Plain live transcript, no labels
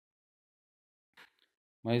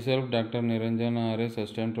Myself, Dr. Niranjana R.S.,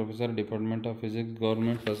 Assistant Professor, Department of Physics,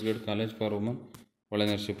 Government First Grade College for Women,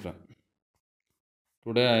 Valanarshipra.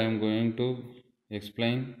 Today I am going to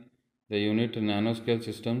explain the unit nanoscale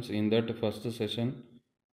systems. In that first session,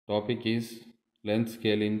 topic is length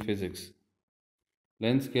scale in physics.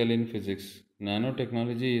 Length scale in physics.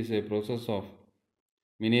 Nanotechnology is a process of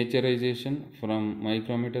miniaturization from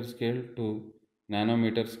micrometer scale to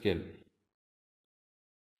nanometer scale.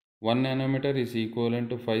 1 nanometer is equivalent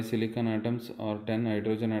to 5 silicon atoms or 10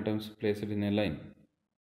 hydrogen atoms placed in a line.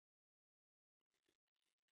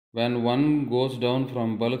 When one goes down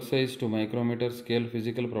from bulk size to micrometer scale,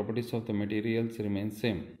 physical properties of the materials remain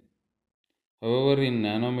same. However, in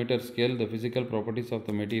nanometer scale, the physical properties of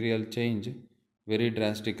the material change very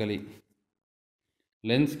drastically.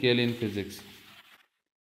 Length scale in physics.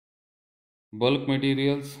 Bulk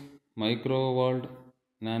materials, microworld,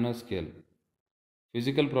 nanoscale.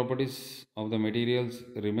 Physical properties of the materials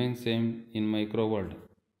remain same in microworld,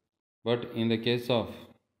 but in the case of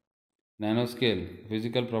nanoscale,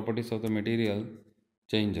 physical properties of the material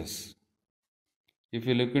changes. If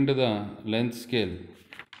you look into the length scale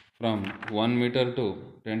from 1 meter to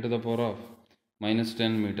 10 to the power of minus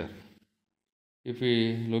 10 meter. If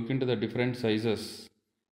we look into the different sizes,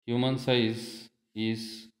 human size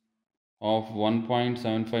is of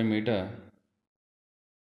 1.75 meter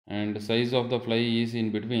and size of the fly is in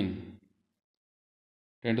between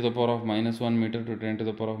 10 to the power of minus 1 meter to 10 to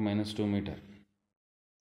the power of minus 2 meter.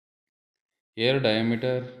 Air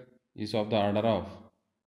diameter is of the order of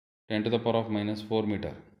 10 to the power of minus 4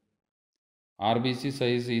 meter. RBC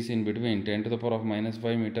size is in between 10 to the power of minus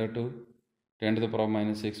 5 meter to 10 to the power of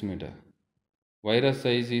minus 6 meter. Virus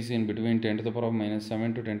size is in between 10 to the power of minus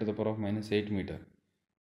 7 to 10 to the power of minus 8 meter.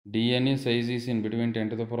 DNA size is in between 10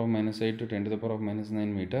 to the power of minus 8 to 10 to the power of minus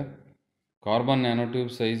 9 meter. Carbon nanotube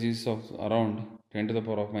size is of around 10 to the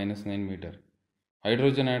power of minus 9 meter.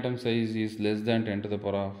 Hydrogen atom size is less than 10 to the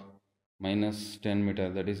power of minus 10 meter,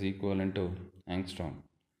 that is equivalent to angstrom.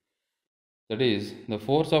 That is, the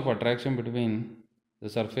force of attraction between the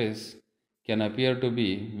surface can appear to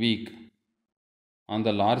be weak on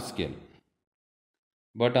the large scale,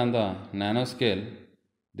 but on the nanoscale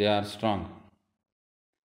they are strong.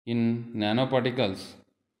 In nanoparticles,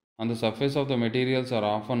 on the surface of the materials are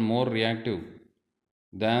often more reactive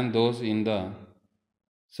than those in the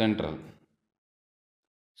central.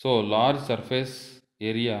 So, large surface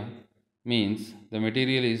area means the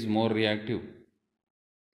material is more reactive.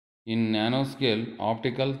 In nanoscale,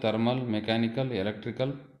 optical, thermal, mechanical,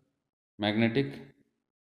 electrical, magnetic,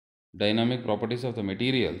 dynamic properties of the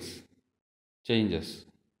materials changes.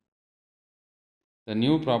 The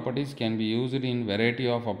new properties can be used in variety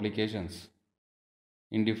of applications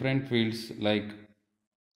in different fields like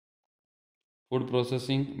food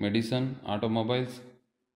processing, medicine, automobiles,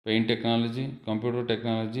 paint technology, computer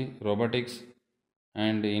technology, robotics,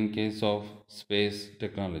 and in case of space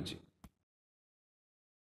technology.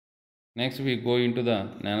 Next we go into the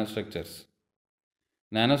nanostructures.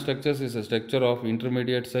 Nanostructures is a structure of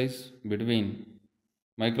intermediate size between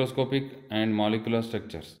microscopic and molecular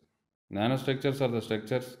structures. Nanostructures are the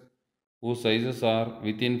structures whose sizes are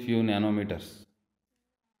within few nanometers,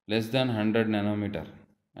 less than 100 nanometer,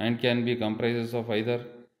 and can be comprises of either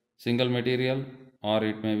single material or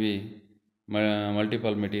it may be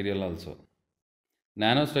multiple material also.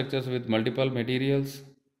 Nanostructures with multiple materials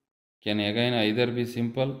can again either be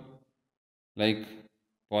simple like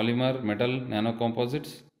polymer metal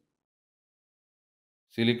nanocomposites,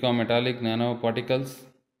 silicon metallic nanoparticles,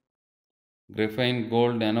 graphene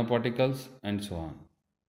gold nanoparticles, and so on,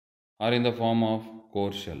 or in the form of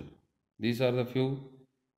core shell. These are the few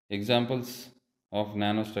examples of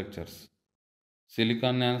nanostructures: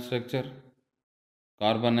 silicon nanostructure,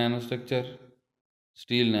 carbon nanostructure,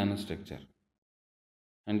 steel nanostructure.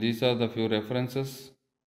 And these are the few references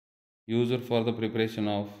used for the preparation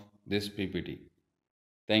of this PPT.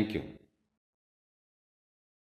 Thank you.